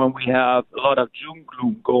coastline when we have a lot of June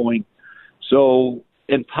gloom going. So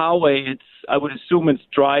in Poway, I would assume it's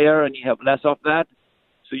drier and you have less of that.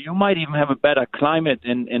 So you might even have a better climate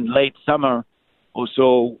in late summer or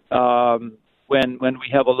so when we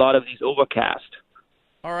have a lot of these overcast.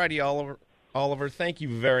 All righty, Oliver, thank you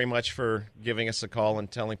very much for giving us a call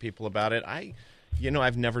and telling people about it.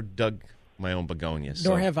 I've never dug my own begonias.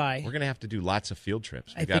 Nor have I. We're going to have to do lots of field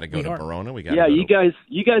trips. We got to go to Verona. You guys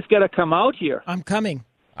got to come out here. I'm coming.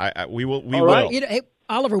 We will. Right. Hey,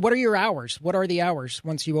 Oliver, what are your hours? What are the hours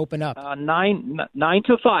once you open up? 9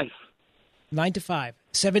 to 5. 9 to 5.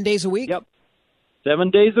 7 days a week? Yep.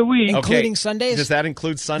 7 days a week. Including Sundays? Does that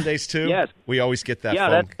include Sundays too? Yes. We always get that. Yeah,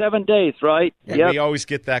 that's 7 days, right? Yeah, we always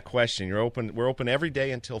get that question. We're open every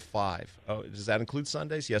day until 5. Oh, does that include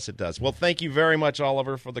Sundays? Yes, it does. Well, thank you very much,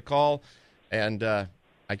 Oliver, for the call. And we're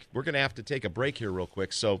going to have to take a break here real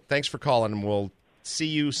quick. So thanks for calling, and we'll see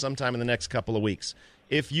you sometime in the next couple of weeks.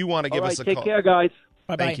 If you want to give us a call. Take care, guys.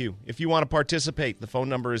 Bye-bye. Thank you. If you want to participate, the phone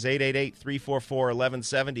number is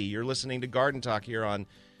 888-344-1170. You're listening to Garden Talk here on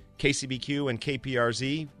KCBQ and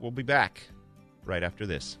KPRZ. We'll be back right after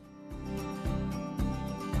this.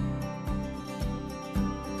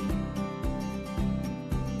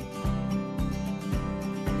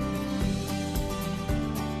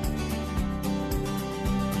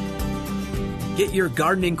 Get your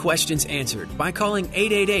gardening questions answered by calling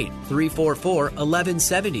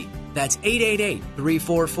 888-344-1170. That's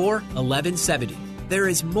 888-344-1170. There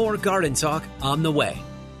is more Garden Talk on the way.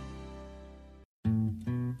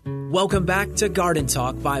 Welcome back to Garden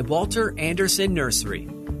Talk by Walter Anderson Nursery.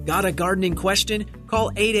 Got a gardening question?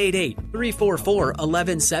 Call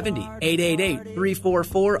 888-344-1170.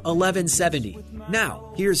 888-344-1170.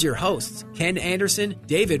 Now, here's your hosts, Ken Anderson,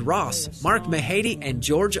 David Ross, Mark Mahady, and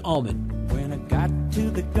George Allman. When I got to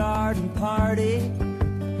the garden party,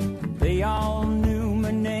 they all knew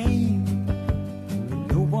my name.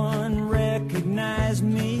 No one recognized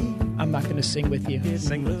me. I'm not going to sing with you.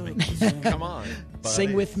 Sing with me. Come on.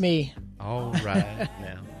 Sing with me. All right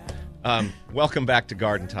now. Welcome back to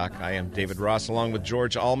Garden Talk. I am David Ross, along with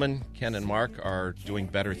George Allman. Ken and Mark are doing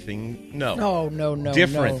better things. No.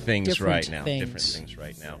 Different things right now. Different things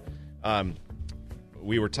right now.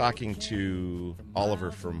 We were talking to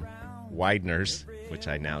Oliver from Widener's, which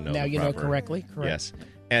I now know. Now you know correctly. Correct. Yes.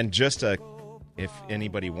 And just if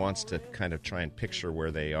anybody wants to kind of try and picture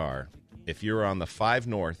where they are, if you're on the 5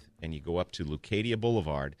 North and you go up to Leucadia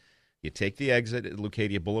Boulevard, you take the exit at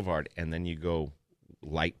Leucadia Boulevard, and then you go,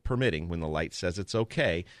 light permitting, when the light says it's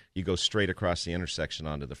okay, you go straight across the intersection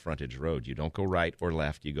onto the frontage road. You don't go right or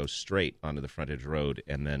left. You go straight onto the frontage road,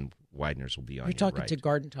 and then Widener's will be on your right. You're talking to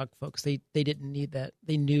Garden Talk folks. They didn't need that.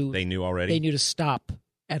 They knew already? They knew to stop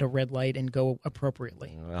at a red light and go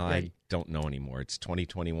appropriately. Well, right. I don't know anymore. It's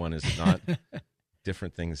 2021, is it not?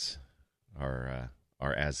 Different things are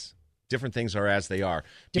as they are.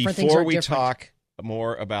 Before we talk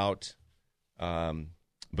more about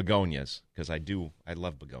begonias, because I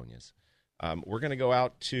love begonias, we're going to go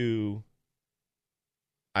out to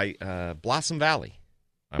Blossom Valley,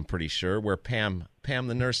 I'm pretty sure, where Pam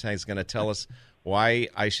the nurse is going to tell us why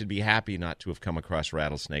I should be happy not to have come across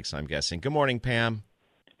rattlesnakes, I'm guessing. Good morning, Pam.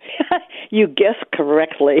 You guessed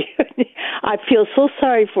correctly. I feel so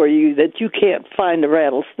sorry for you that you can't find a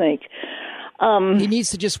rattlesnake. He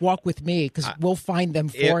needs to just walk with me because we'll find them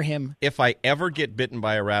for him. If I ever get bitten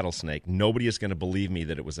by a rattlesnake, nobody is going to believe me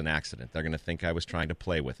that it was an accident. They're going to think I was trying to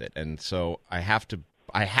play with it. And so I have to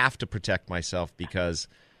protect myself because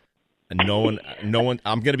no one.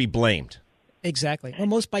 I'm going to be blamed. Exactly. Well,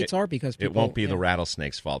 most bites are because people, it won't be the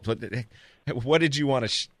rattlesnake's fault. But what did you want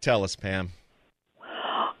to tell us, Pam?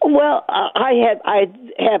 Well, I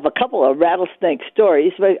have a couple of rattlesnake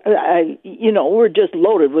stories, but we're just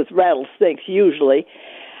loaded with rattlesnakes usually.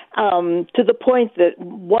 To the point that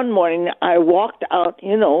one morning I walked out.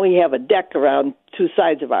 We have a deck around two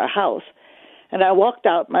sides of our house, and I walked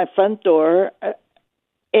out my front door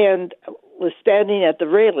and was standing at the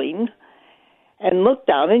railing and looked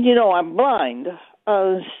down, and I'm blind,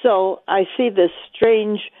 so I see this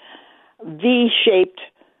strange V-shaped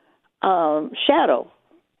shadow.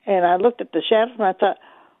 And I looked at the shadow, and I thought,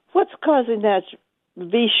 what's causing that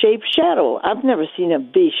V-shaped shadow? I've never seen a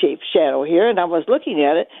V-shaped shadow here. And I was looking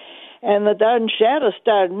at it, and the darn shadow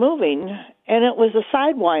started moving, and it was a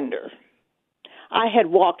sidewinder. I had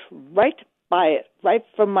walked right by it, right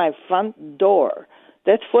from my front door.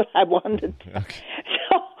 That's what I wanted. Okay.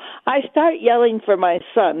 So I start yelling for my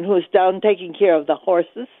son, who's down taking care of the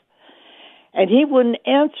horses, and he wouldn't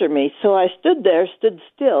answer me. So I stood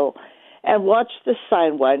still, and watched the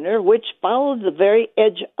sidewinder, which followed the very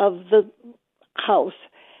edge of the house,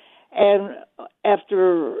 and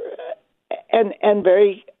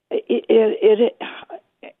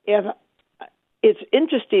it's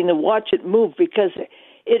interesting to watch it move because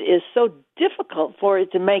it is so difficult for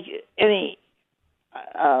it to make any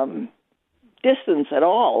distance at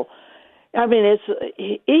all. I mean,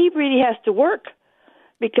 he really has to work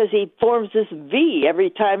because he forms this V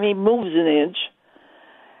every time he moves an inch.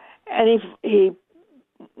 And he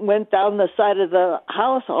went down the side of the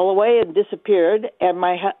house all the way and disappeared. And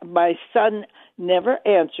my son never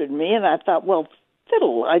answered me. And I thought, well,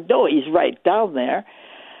 fiddle, I know he's right down there.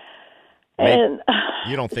 And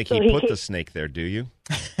you don't think he put the snake there, do you?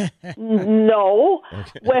 No.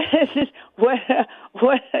 Okay.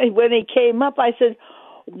 When he came up, I said,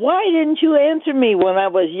 why didn't you answer me when I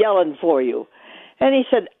was yelling for you? And he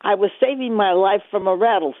said, I was saving my life from a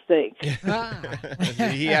rattlesnake.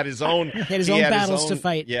 He had his own battles to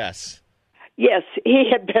fight. Yes. Yes,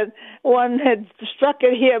 one had struck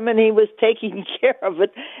at him, and he was taking care of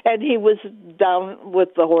it, and he was down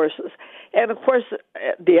with the horses. And, of course,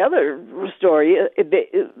 the other story,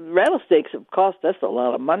 rattlesnakes have cost us a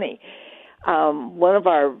lot of money. One of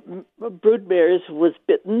our brood mares was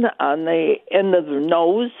bitten on the end of the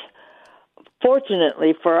nose.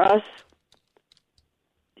 Fortunately for us,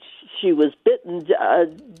 she was bitten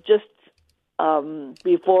just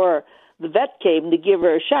before the vet came to give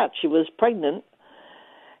her a shot. She was pregnant.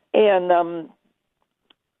 And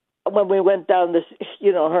when we went down this,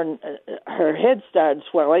 her head started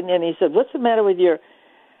swelling, and he said, what's the matter with your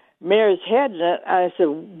mare's head? And I said,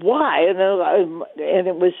 why? And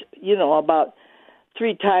it was, about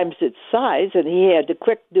 3 times its size, and he had to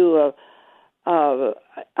quick do a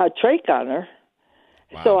trach on her.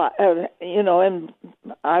 Wow. So, and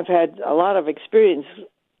I've had a lot of experience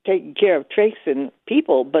taking care of trachs in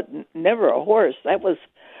people, but never a horse. That was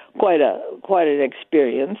quite an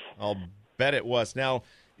experience. I'll bet it was. Now,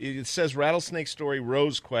 it says rattlesnake story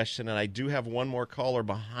rose question, and I do have one more caller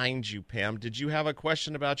behind you, Pam. Did you have a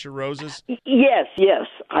question about your roses? Yes.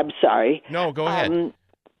 I'm sorry. No, go ahead.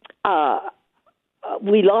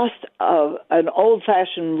 We lost an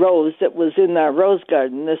old-fashioned rose that was in our rose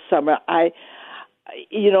garden this summer. Our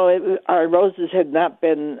roses had not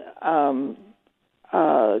been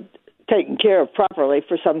taken care of properly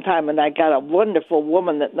for some time, and I got a wonderful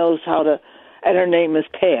woman that knows how to, and her name is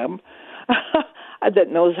Pam, that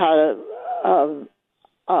knows how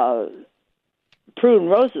to prune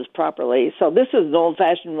roses properly. So this is an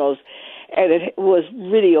old-fashioned rose, and it was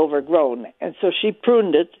really overgrown. And so she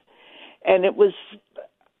pruned it, and it was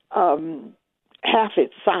half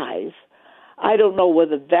its size. I don't know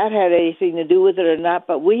whether that had anything to do with it or not,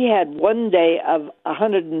 but we had one day of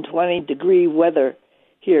 120-degree weather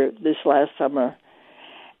here this last summer,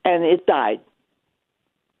 and it died.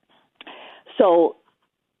 So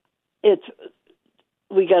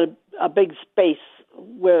we got a big space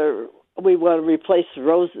where we want to replace the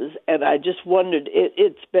roses, and I just wondered,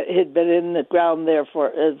 it had been in the ground there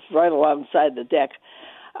it's right alongside the deck,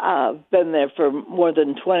 been there for more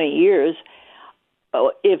than 20 years,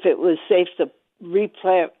 if it was safe to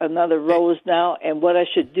replant another rose now, and what I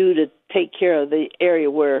should do to take care of the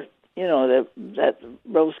area where that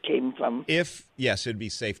rose came from. Yes, it'd be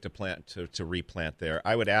safe to replant there.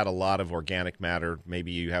 I would add a lot of organic matter.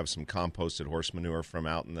 Maybe you have some composted horse manure from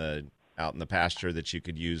out in the pasture that you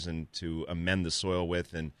could use and to amend the soil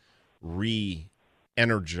with and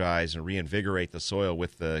re-energize and reinvigorate the soil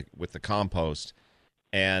with the compost,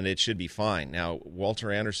 and it should be fine. Now,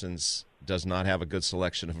 Walter Anderson's does not have a good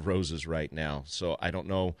selection of roses right now, so I don't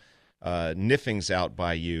know Niffings out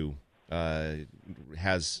by you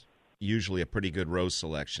has usually a pretty good rose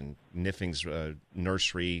selection. Niffings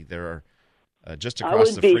Nursery, there are just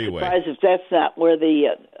across the freeway. I wouldn't be surprised if that's not where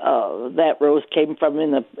that rose came from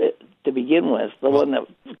to begin with. The one that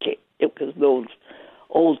it was those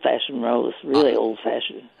old-fashioned rose, really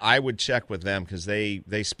old-fashioned. I would check with them because they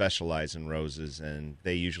specialize in roses, and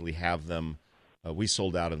they usually have them. We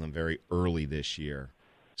sold out of them very early this year.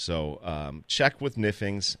 So check with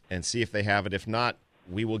Niffings and see if they have it. If not,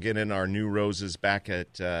 we will get in our new roses back in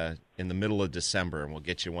the middle of December, and we'll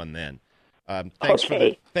get you one then.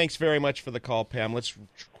 Thanks very much for the call, Pam. Let's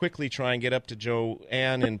quickly try and get up to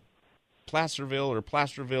Joanne in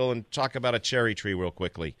Placerville and talk about a cherry tree real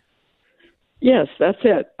quickly. Yes, that's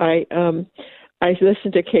it. I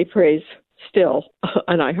listen to K-Praise still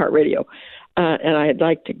on iHeartRadio, and I'd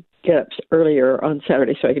like to get up earlier on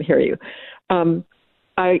Saturday so I can hear you.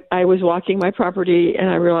 I was walking my property, and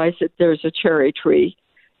I realized that there's a cherry tree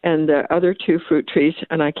and the other two fruit trees,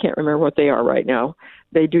 and I can't remember what they are right now.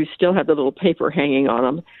 They do still have the little paper hanging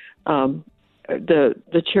on them.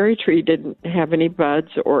 The cherry tree didn't have any buds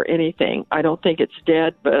or anything. I don't think it's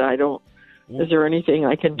dead, but I don't. Is there anything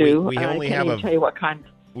I can do? We only I can't even tell you what kind.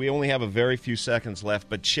 We only have a very few seconds left,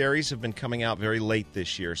 but cherries have been coming out very late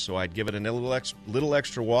this year, so I'd give it a little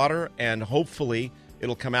extra water, and hopefully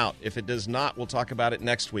it'll come out. If it does not, we'll talk about it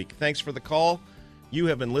next week. Thanks for the call. You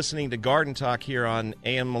have been listening to Garden Talk here on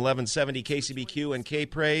AM 1170 KCBQ and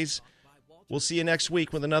K-Praise. We'll see you next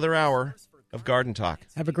week with another hour of Garden Talk.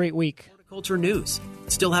 Have a great week. Horticulture news.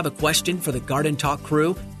 Still have a question for the Garden Talk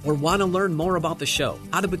crew or want to learn more about the show,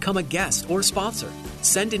 how to become a guest or sponsor?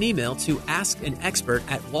 Send an email to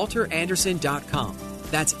askanexpert@walteranderson.com.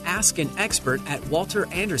 That's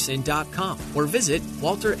askanexpert@walteranderson.com or visit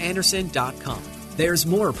walteranderson.com. There's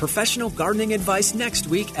more professional gardening advice next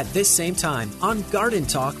week at this same time on Garden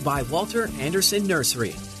Talk by Walter Anderson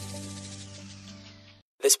Nursery.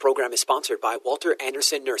 This program is sponsored by Walter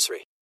Anderson Nursery.